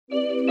Hello,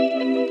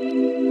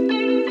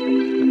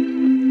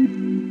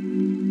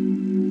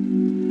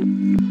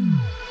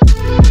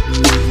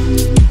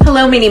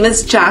 my name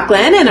is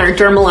Jacqueline, and our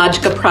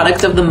Dermalogica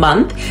product of the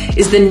month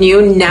is the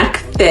new Neck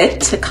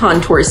Fit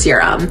Contour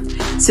Serum.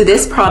 So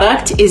this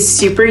product is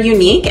super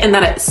unique in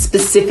that it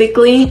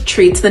specifically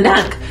treats the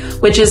neck,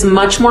 which is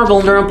much more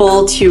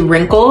vulnerable to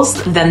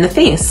wrinkles than the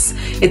face.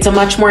 It's a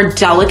much more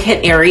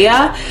delicate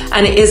area,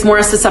 and it is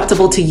more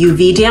susceptible to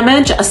UV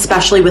damage,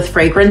 especially with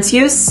fragrance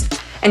use.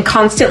 And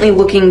constantly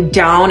looking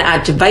down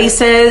at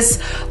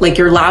devices like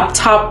your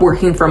laptop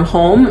working from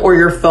home or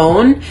your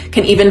phone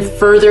can even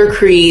further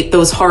create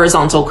those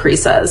horizontal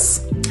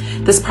creases.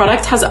 This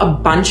product has a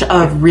bunch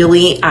of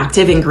really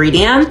active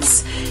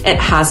ingredients. It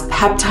has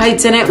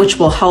peptides in it, which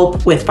will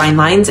help with fine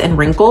lines and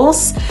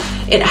wrinkles.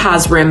 It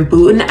has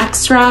rambutan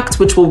extract,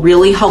 which will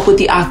really help with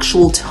the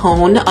actual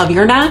tone of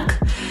your neck.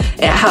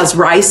 It has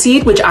rye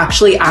seed, which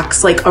actually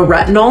acts like a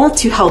retinol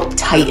to help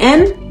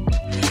tighten.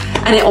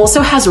 And it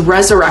also has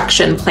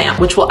resurrection plant,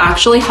 which will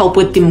actually help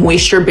with the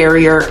moisture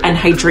barrier and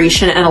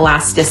hydration and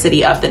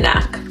elasticity of the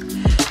neck.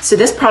 So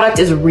this product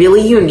is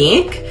really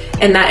unique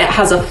in that it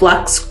has a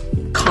flex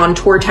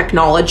contour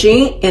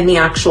technology in the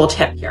actual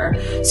tip here.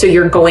 So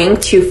you're going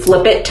to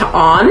flip it to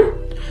on.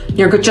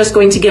 You're just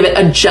going to give it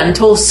a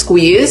gentle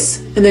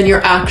squeeze, and then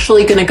you're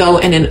actually going to go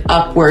in an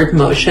upward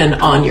motion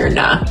on your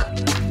neck.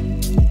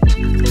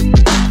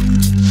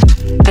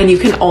 And you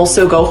can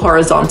also go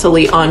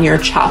horizontally on your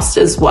chest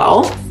as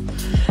well.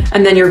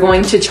 And then you're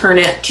going to turn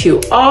it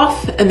to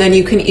off, and then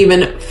you can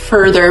even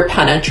further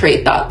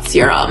penetrate that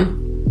serum.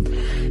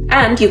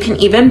 And you can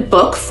even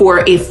book for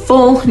a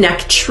full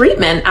neck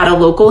treatment at a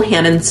local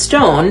Hand &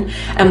 Stone,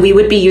 and we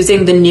would be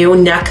using the new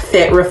Neck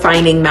Fit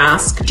Refining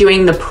Mask,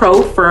 doing the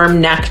Pro Firm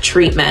Neck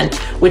Treatment,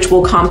 which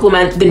will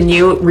complement the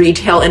new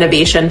retail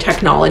innovation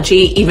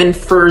technology even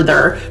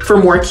further for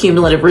more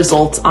cumulative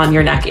results on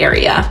your neck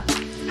area.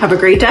 Have a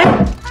great day.